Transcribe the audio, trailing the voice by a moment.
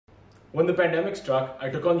When the pandemic struck, I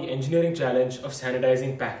took on the engineering challenge of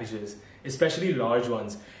sanitizing packages, especially large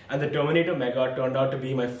ones, and the Terminator Mega turned out to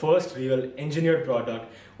be my first real engineered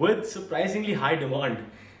product with surprisingly high demand.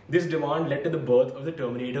 This demand led to the birth of the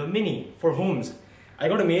Terminator Mini for homes. I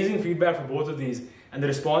got amazing feedback for both of these, and the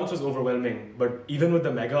response was overwhelming. But even with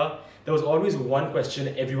the Mega, there was always one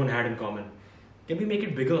question everyone had in common. Can we make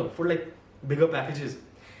it bigger for bigger packages?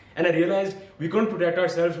 And I realized we couldn't protect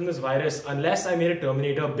ourselves from this virus unless I made a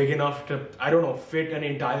Terminator big enough to, fit an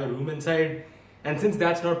entire room inside. And since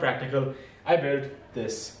that's not practical, I built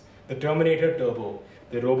this, the Terminator Turbo,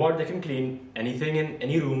 the robot that can clean anything in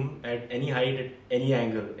any room at any height, at any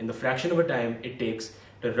angle, in the fraction of a time it takes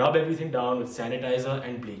to rub everything down with sanitizer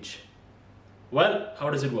and bleach. Well, how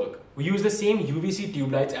does it work? We use the same UVC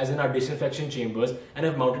tube lights as in our disinfection chambers and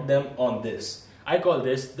have mounted them on this. I call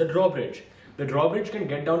this the drawbridge. The drawbridge can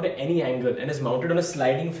get down to any angle and is mounted on a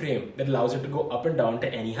sliding frame that allows it to go up and down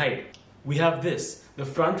to any height. We have this, the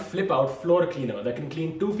front flip-out floor cleaner that can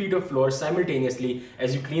clean 2 feet of floor simultaneously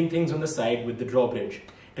as you clean things on the side with the drawbridge.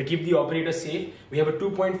 To keep the operator safe, we have a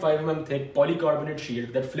 2.5 mm thick polycarbonate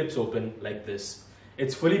shield that flips open like this.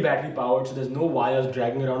 It's fully battery powered, so there's no wires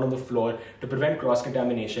dragging around on the floor to prevent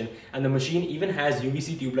cross-contamination, and the machine even has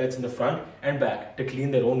UVC tube lights in the front and back to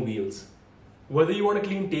clean their own wheels. Whether you want to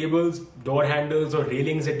clean tables, door handles or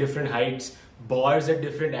railings at different heights, bars at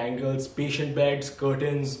different angles, patient beds,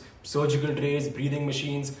 curtains, surgical trays, breathing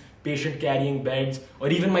machines, patient carrying beds, or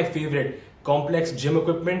even my favorite, complex gym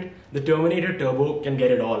equipment, the Terminator Turbo can get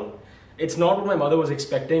it all. It's not what my mother was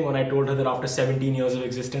expecting when I told her that after 17 years of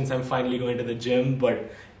existence I'm finally going to the gym,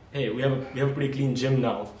 but hey, we have a pretty clean gym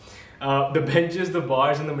now. The benches, the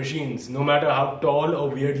bars and the machines, no matter how tall or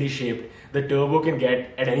weirdly shaped, the Turbo can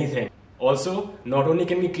get at anything. Also, not only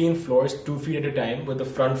can we clean floors 2 feet at a time with the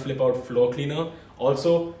front flip-out floor cleaner,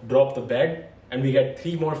 also drop the bed and we get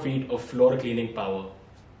 3 more feet of floor cleaning power.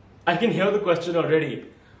 I can hear the question already.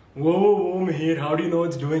 Whoa, Mihir, how do you know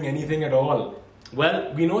it's doing anything at all?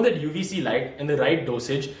 Well, we know that UVC light in the right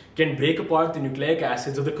dosage can break apart the nucleic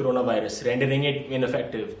acids of the coronavirus, rendering it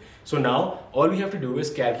ineffective. So now, all we have to do is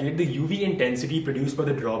calculate the UV intensity produced by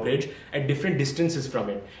the drawbridge at different distances from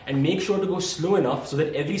it, and make sure to go slow enough so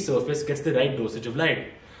that every surface gets the right dosage of light.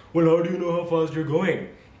 Well, how do you know how fast you're going?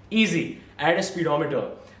 Easy, add a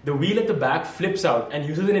speedometer. The wheel at the back flips out and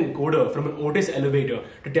uses an encoder from an Otis elevator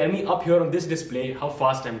to tell me up here on this display how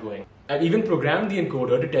fast I'm going. I've even programmed the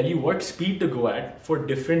encoder to tell you what speed to go at for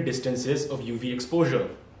different distances of UV exposure.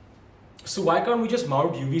 So why can't we just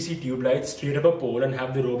mount UVC tube lights straight up a pole and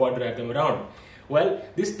have the robot drive them around? Well,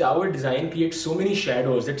 this tower design creates so many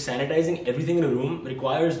shadows that sanitizing everything in a room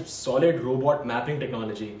requires solid robot mapping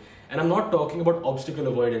technology. And I'm not talking about obstacle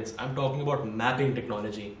avoidance, I'm talking about mapping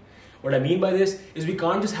technology. What I mean by this is we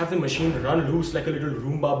can't just have the machine run loose like a little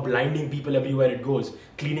Roomba blinding people everywhere it goes,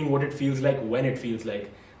 cleaning what it feels like when it feels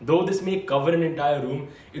like. Though this may cover an entire room,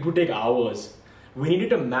 it would take hours. We needed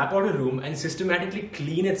to map out a room and systematically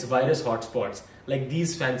clean its virus hotspots like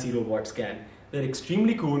these fancy robots can. They're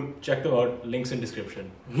extremely cool, check them out, links in description.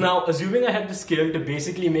 Now, assuming I had the skill to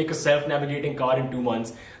basically make a self-navigating car in 2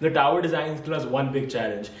 months, the tower design still has one big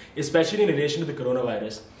challenge, especially in relation to the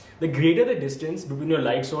coronavirus. The greater the distance between your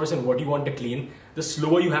light source and what you want to clean, the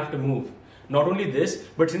slower you have to move. Not only this,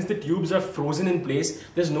 but since the tubes are frozen in place,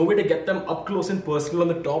 there's no way to get them up close and personal on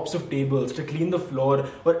the tops of tables, to clean the floor,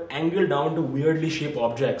 or angle down to weirdly shaped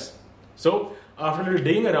objects. So, after a little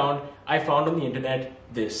digging around, I found on the internet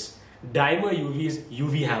this, Dymer UV's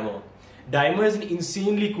UV Hammer. Dymer is an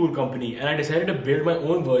insanely cool company, and I decided to build my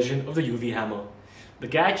own version of the UV Hammer. The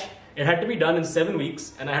catch? It had to be done in 7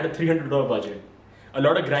 weeks, and I had a $300 budget. A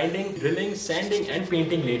lot of grinding, drilling, sanding and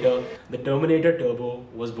painting later, the Terminator Turbo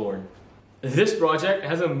was born. This project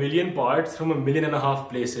has 1 million parts from 1.5 million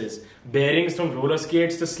places. Bearings from roller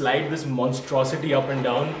skates to slide this monstrosity up and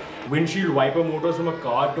down, windshield wiper motors from a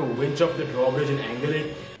car to winch up the drawbridge and angle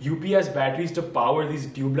it, UPS batteries to power these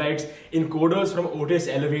tube lights, encoders from Otis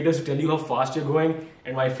elevators to tell you how fast you're going,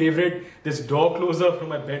 and my favorite, this door closer from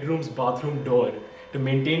my bedroom's bathroom door to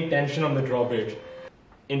maintain tension on the drawbridge.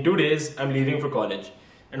 In 2 days, I'm leaving for college,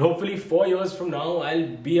 and hopefully 4 years from now, I'll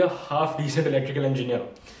be a half-decent electrical engineer.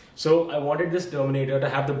 So I wanted this Terminator to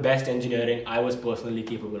have the best engineering I was personally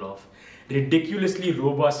capable of. Ridiculously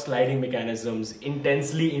robust sliding mechanisms,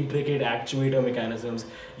 intensely intricate actuator mechanisms,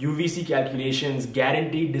 UVC calculations,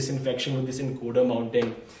 guaranteed disinfection with this encoder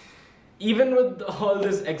mounting. Even with all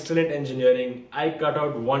this excellent engineering, I cut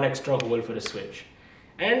out one extra hole for a switch.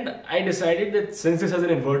 And I decided that since this has an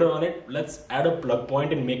inverter on it, let's add a plug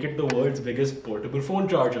point and make it the world's biggest portable phone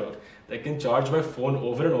charger that can charge my phone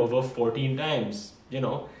over and over 14 times, you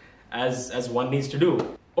know, as one needs to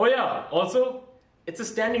do. Oh yeah, also, it's a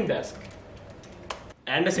standing desk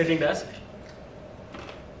and a sitting desk.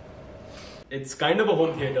 It's kind of a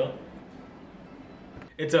home theater.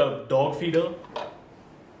 It's a dog feeder,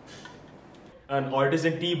 an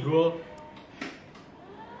artisan tea brewer.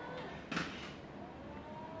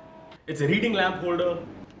 It's a reading lamp holder.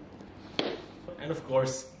 And of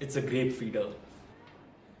course, it's a grape feeder.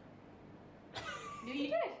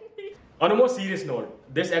 On a more serious note,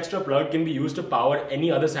 this extra plug can be used to power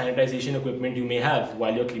any other sanitization equipment you may have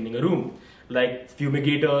while you're cleaning a room, like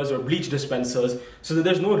fumigators or bleach dispensers, so that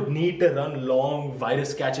there's no need to run long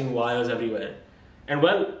virus-catching wires everywhere. And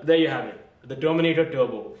well, there you have it, the Terminator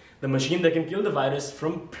Turbo, the machine that can kill the virus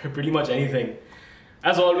from pretty much anything.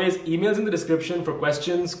 As always, emails in the description for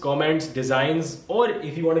questions, comments, designs, or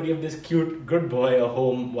if you want to give this cute good boy a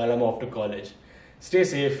home while I'm off to college. Stay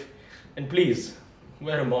safe, and please,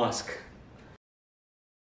 wear a mask.